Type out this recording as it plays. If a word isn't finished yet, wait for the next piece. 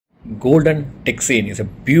golden tickseed is a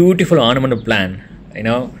beautiful ornamental plant,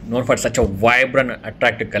 known for such a vibrant,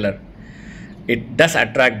 attractive color. It does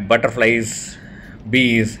attract butterflies,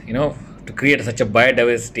 bees, to create such a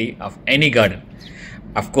biodiversity of any garden.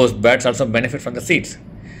 Of course, birds also benefit from the seeds.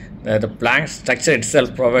 The plant structure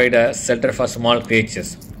itself provides a shelter for small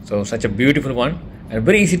creatures. So, such a beautiful one and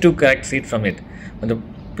very easy to collect seeds from it. When the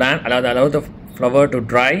plant allows the flower to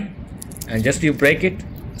dry, and just you break it,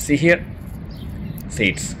 see here,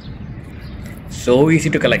 seeds. So easy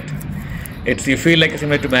to collect. You feel like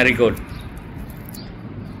similar to marigold.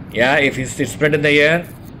 Yeah, if it's spread in the air,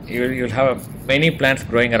 you'll have many plants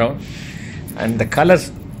growing around, and the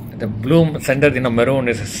colors, the bloom centered in a maroon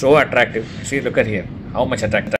is so attractive. See, look at here, how much attractive.